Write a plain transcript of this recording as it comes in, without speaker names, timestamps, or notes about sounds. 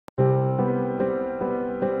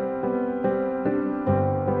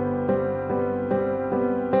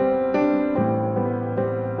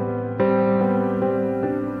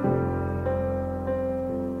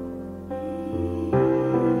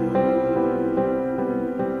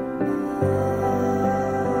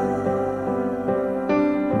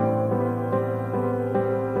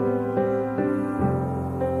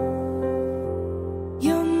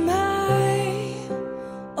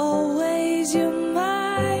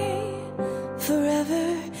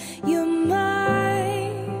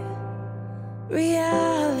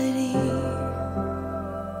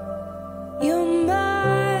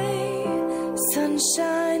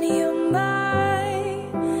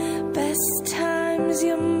Sometimes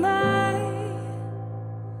you're my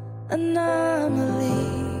anomaly,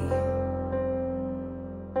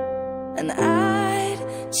 and I'd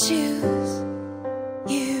choose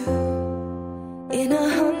you in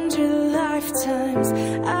 100 lifetimes.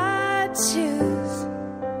 I'd choose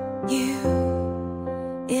you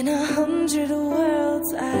in 100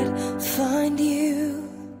 worlds. I'd find you,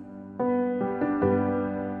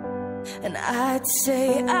 and I'd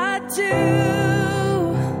say I do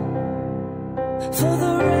for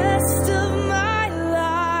the rest of my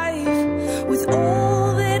life. With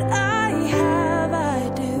all that I have, I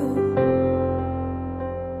do,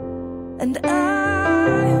 and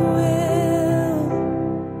I will.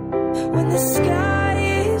 When the sky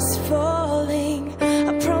is falling,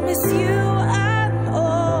 I promise you I'm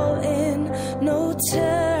all in, no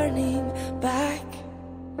turning back.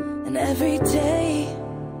 And every day,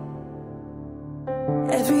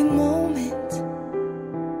 every moment,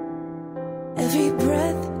 every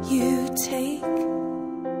breath you take,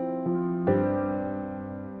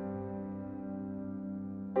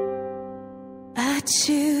 I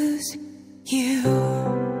choose you.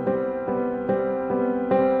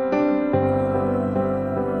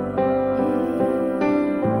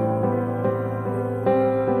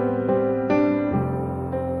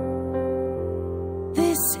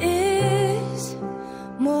 This is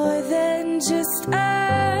more than just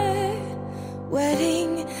a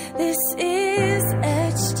wedding. This is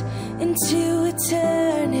etched into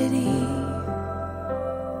eternity.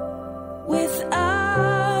 With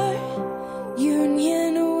our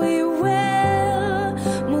union, we will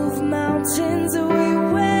move mountains. We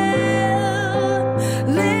will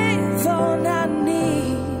live on our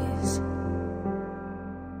knees,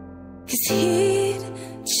 'cause he'd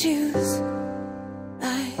choose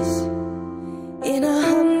us in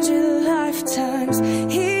 100 lifetimes.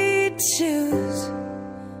 He'd choose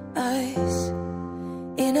us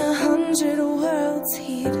in 100 worlds.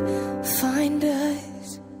 He'd find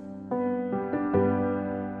us.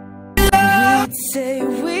 We'd say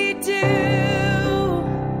we do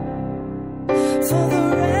for the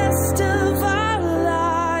rest of our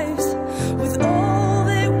lives. With all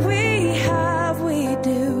that we have, we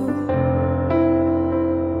do,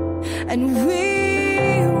 and we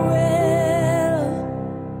will.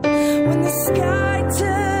 When the sky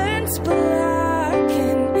turns black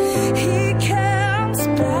and he comes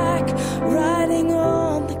back, riding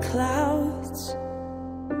on the clouds,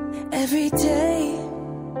 every day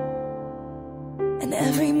and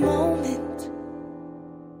every moment,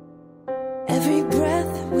 every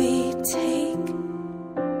breath we take,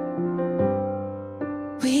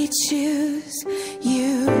 we choose you.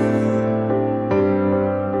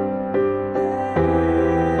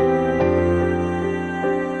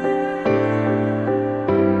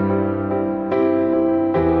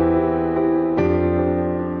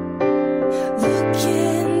 Look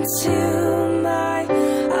into my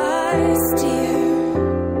eyes, dear.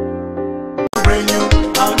 Bring you,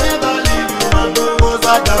 I'll never leave you. My girl was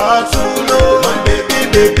a dark soul, my baby,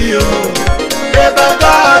 baby, oh. Never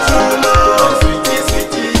got to know, sweetie,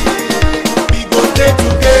 sweetie. We go stay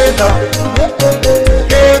together,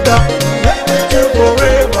 together, you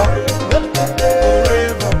forever,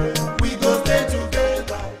 forever. We go stay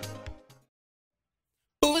together.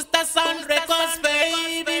 Who's the Sun Records,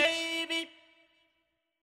 baby?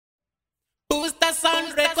 Who's the Sun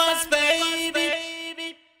Records, baby?